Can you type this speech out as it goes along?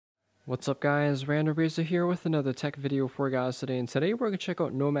What's up guys, Random Razor here with another tech video for you guys today, and today we're going to check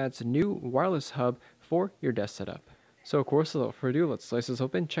out Nomad's new wireless hub for your desk setup. So of course, without further ado, let's slice this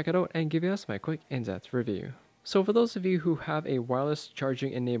open, check it out, and give you guys my quick in-depth review. So for those of you who have a wireless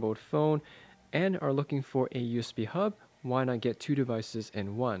charging enabled phone and are looking for a USB hub, why not get two devices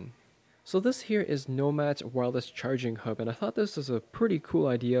in one? So this here is Nomad's wireless charging hub, and I thought this was a pretty cool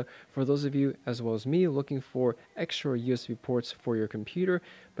idea for those of you as well as me looking for extra USB ports for your computer,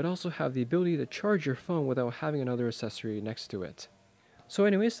 but also have the ability to charge your phone without having another accessory next to it. So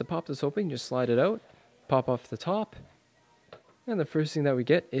anyways, to pop this open, just slide it out, pop off the top, and the first thing that we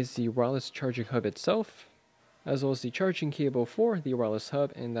get is the wireless charging hub itself, as well as the charging cable for the wireless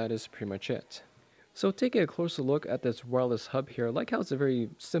hub, and that is pretty much it. So taking a closer look at this wireless hub here, I like how it's a very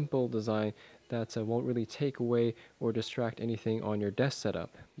simple design that won't really take away or distract anything on your desk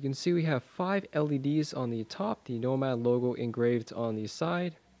setup. You can see we have 5 LEDs on the top, the Nomad logo engraved on the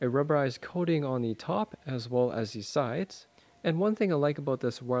side, a rubberized coating on the top as well as the sides. And one thing I like about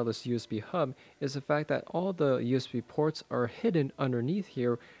this wireless USB hub is the fact that all the USB ports are hidden underneath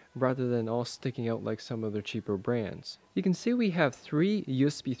here rather than all sticking out like some other cheaper brands. You can see we have 3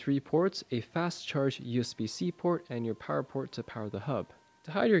 USB 3 ports, a fast charge USB-C port, and your power port to power the hub.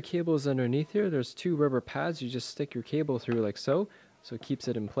 To hide your cables underneath here, there's 2 rubber pads you just stick your cable through like so it keeps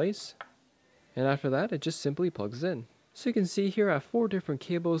it in place. And after that, it just simply plugs in. So you can see here I have 4 different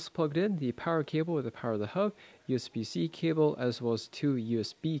cables plugged in, the power cable to power the hub, USB-C cable, as well as 2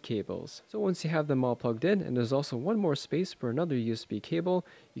 USB cables. So once you have them all plugged in, and there's also one more space for another USB cable,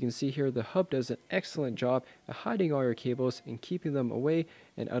 you can see here the hub does an excellent job at hiding all your cables and keeping them away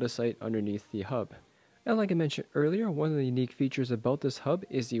and out of sight underneath the hub. And like I mentioned earlier, one of the unique features about this hub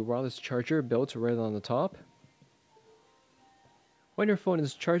is the wireless charger built right on the top. When your phone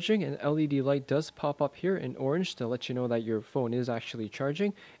is charging, an LED light does pop up here in orange to let you know that your phone is actually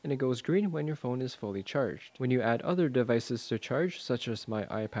charging, and it goes green when your phone is fully charged. When you add other devices to charge, such as my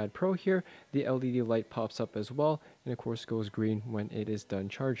iPad Pro here, the LED light pops up as well, and of course goes green when it is done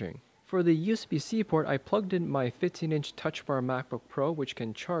charging. For the USB-C port, I plugged in my 15-inch Touch Bar MacBook Pro, which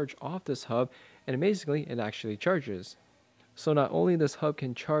can charge off this hub, and amazingly, it actually charges. So not only this hub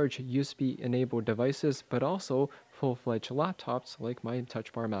can charge USB enabled devices, but also full-fledged laptops like my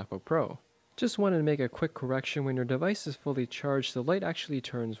Touch Bar MacBook Pro. Just wanted to make a quick correction: when your device is fully charged, the light actually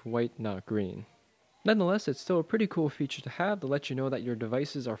turns white, not green. Nonetheless, it's still a pretty cool feature to have to let you know that your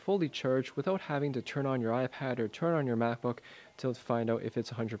devices are fully charged without having to turn on your iPad or turn on your MacBook to find out if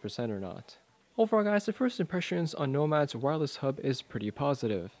it's 100% or not. Overall guys, the first impressions on Nomad's wireless hub is pretty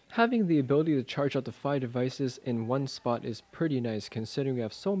positive. Having the ability to charge up to 5 devices in one spot is pretty nice, considering we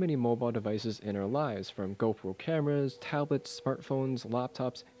have so many mobile devices in our lives, from GoPro cameras, tablets, smartphones,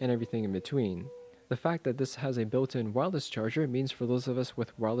 laptops, and everything in between. The fact that this has a built-in wireless charger means for those of us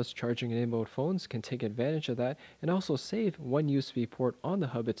with wireless charging enabled phones can take advantage of that and also save one USB port on the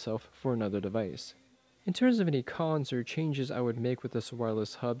hub itself for another device. In terms of any cons or changes I would make with this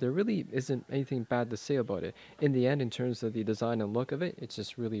wireless hub, there really isn't anything bad to say about it. In the end, in terms of the design and look of it, it's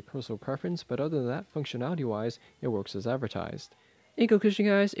just really personal preference, but other than that, functionality wise, it works as advertised. In conclusion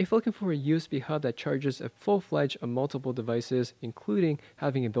guys, if you're looking for a USB hub that charges a full-fledged multiple devices, including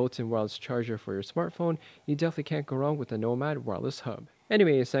having a built-in wireless charger for your smartphone, you definitely can't go wrong with the Nomad wireless hub.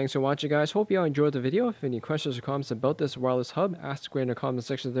 Anyways, thanks for watching guys, hope you all enjoyed the video. If you have any questions or comments about this wireless hub, ask away in the comment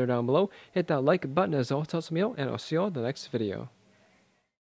section there down below. Hit that like button as well, helps me out, and I'll see you all in the next video.